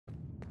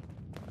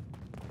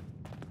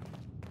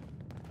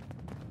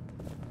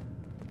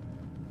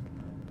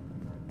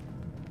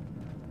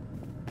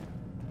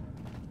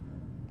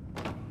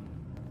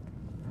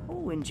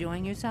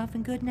enjoying yourself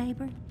in Good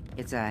Neighbor?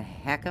 It's a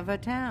heck of a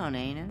town,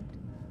 ain't it?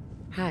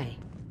 Hi.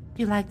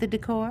 You like the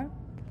decor?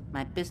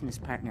 My business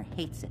partner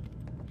hates it.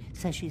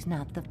 Says she's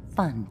not the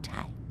fun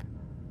type.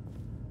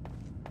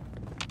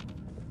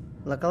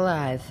 Look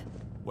alive.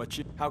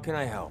 How can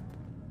I help?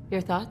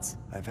 Your thoughts?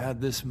 I've had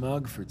this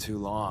mug for too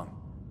long.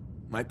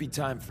 Might be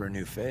time for a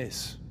new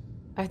face.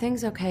 Are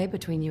things okay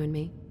between you and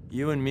me?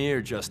 You and me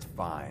are just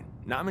fine.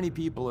 Not many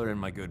people are in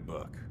my good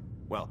book.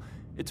 Well,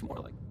 it's more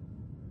like...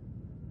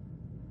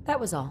 That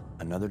was all.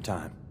 Another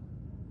time.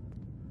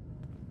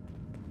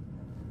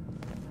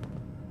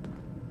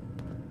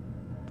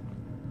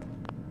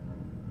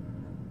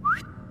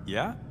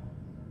 Yeah?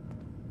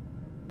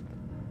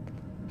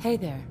 Hey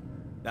there.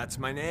 That's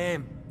my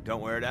name.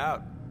 Don't wear it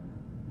out.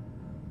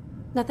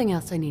 Nothing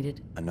else I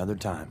needed. Another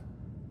time.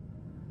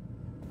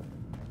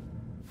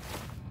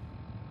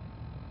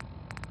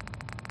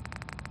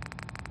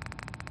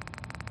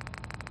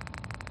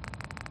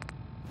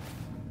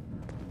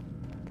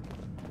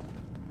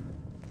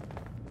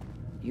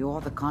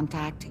 You're the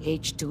contact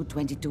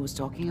H222 was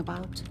talking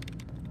about?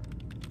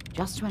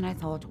 Just when I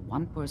thought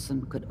one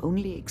person could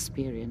only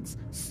experience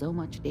so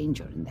much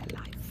danger in their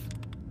life.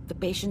 The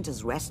patient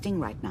is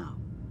resting right now.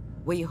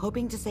 Were you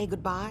hoping to say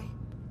goodbye?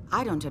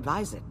 I don't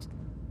advise it.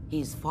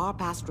 He's far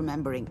past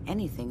remembering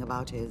anything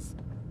about his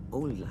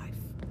old life.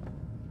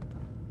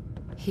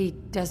 He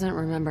doesn't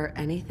remember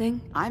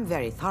anything? I'm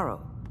very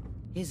thorough.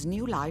 His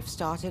new life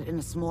started in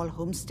a small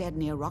homestead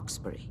near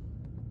Roxbury.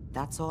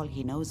 That's all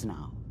he knows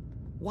now.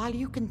 While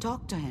you can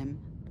talk to him,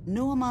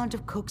 no amount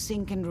of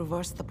coaxing can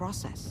reverse the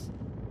process.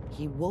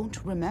 He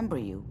won't remember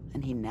you,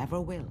 and he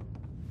never will.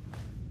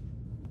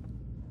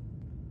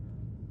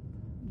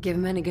 Give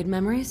him any good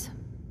memories?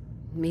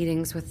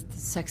 Meetings with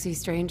sexy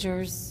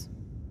strangers?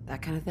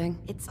 That kind of thing?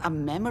 It's a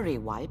memory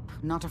wipe,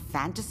 not a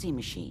fantasy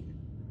machine.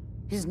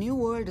 His new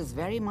world is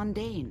very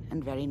mundane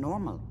and very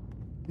normal.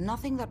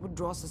 Nothing that would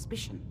draw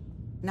suspicion.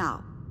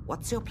 Now,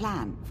 what's your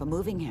plan for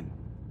moving him?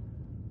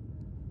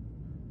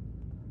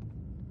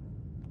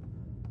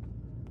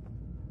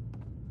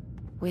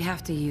 We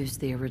have to use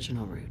the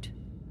original route.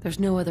 There's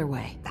no other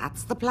way.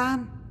 That's the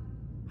plan?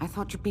 I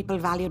thought you people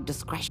valued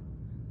discretion.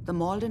 The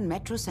Malden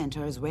Metro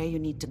Center is where you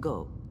need to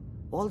go.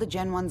 All the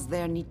Gen 1s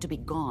there need to be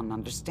gone,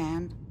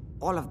 understand?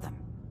 All of them.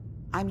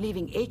 I'm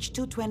leaving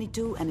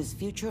H222 and his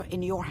future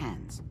in your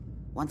hands.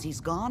 Once he's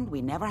gone,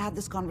 we never had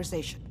this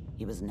conversation.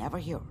 He was never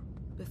here.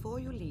 Before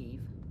you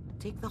leave,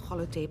 take the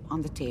holotape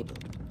on the table.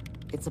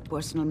 It's a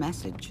personal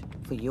message,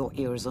 for your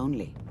ears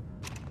only.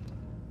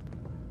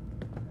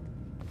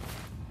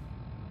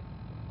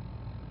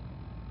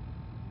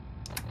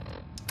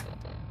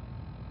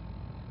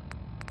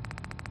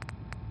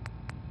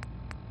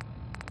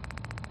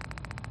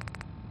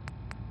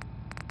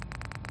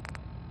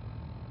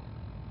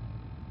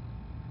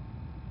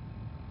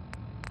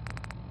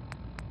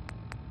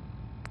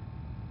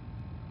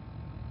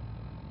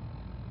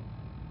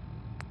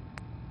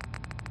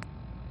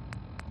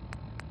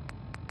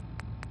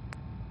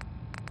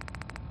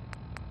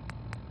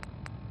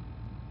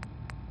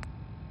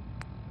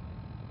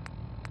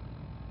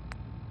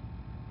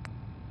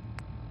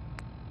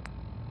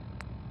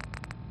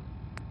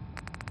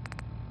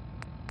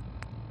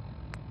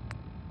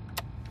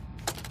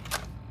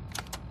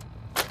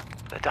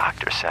 The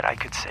doctor said I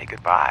could say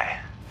goodbye.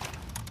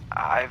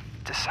 I've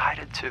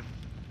decided to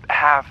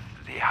have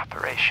the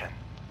operation.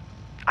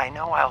 I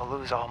know I'll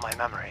lose all my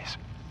memories.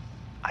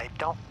 I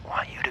don't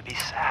want you to be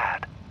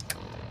sad.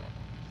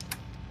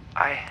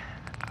 I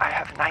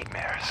have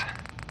nightmares.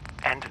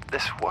 And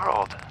this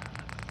world,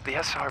 the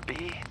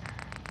SRB,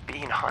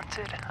 being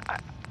hunted,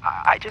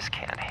 I just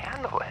can't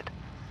handle it.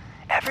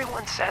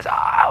 Everyone says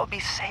I'll be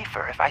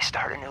safer if I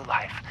start a new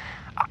life.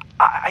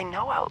 I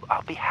know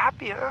I'll be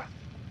happier.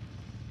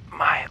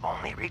 My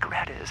only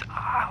regret is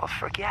I'll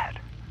forget.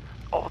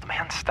 Old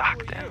Man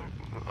Stockton,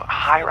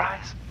 High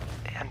Rise,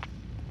 and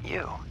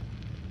you.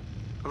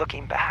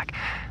 Looking back,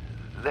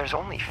 there's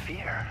only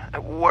fear.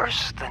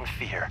 Worse than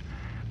fear.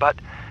 But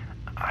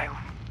I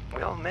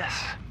will miss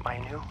my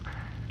new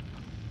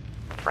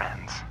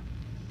friends.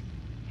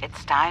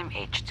 It's time,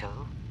 H2.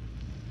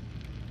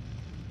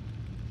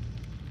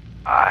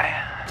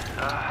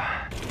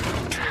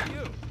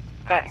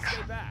 Thanks.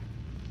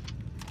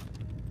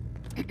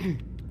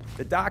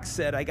 The doc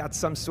said I got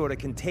some sort of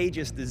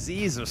contagious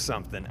disease or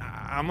something.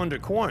 I'm under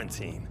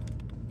quarantine.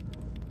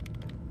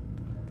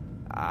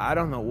 I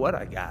don't know what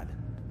I got.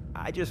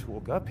 I just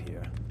woke up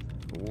here.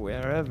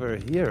 Wherever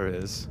here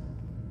is.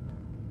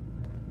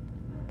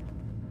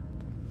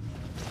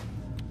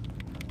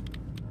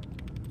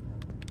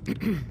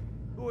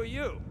 Who are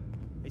you?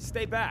 Hey,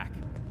 stay back.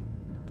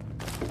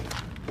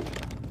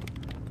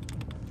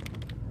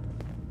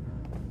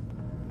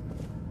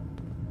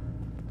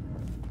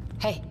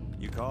 Hey,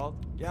 You called?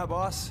 Yeah,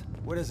 boss.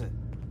 What is it?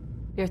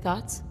 your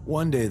thoughts?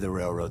 One day the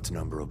railroad's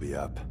number will be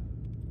up.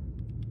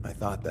 I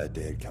thought that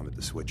day had come at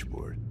the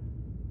switchboard.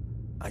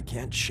 I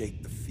can't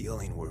shake the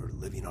feeling we're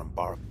living on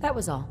borrowed. That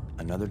was all.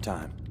 Another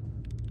time.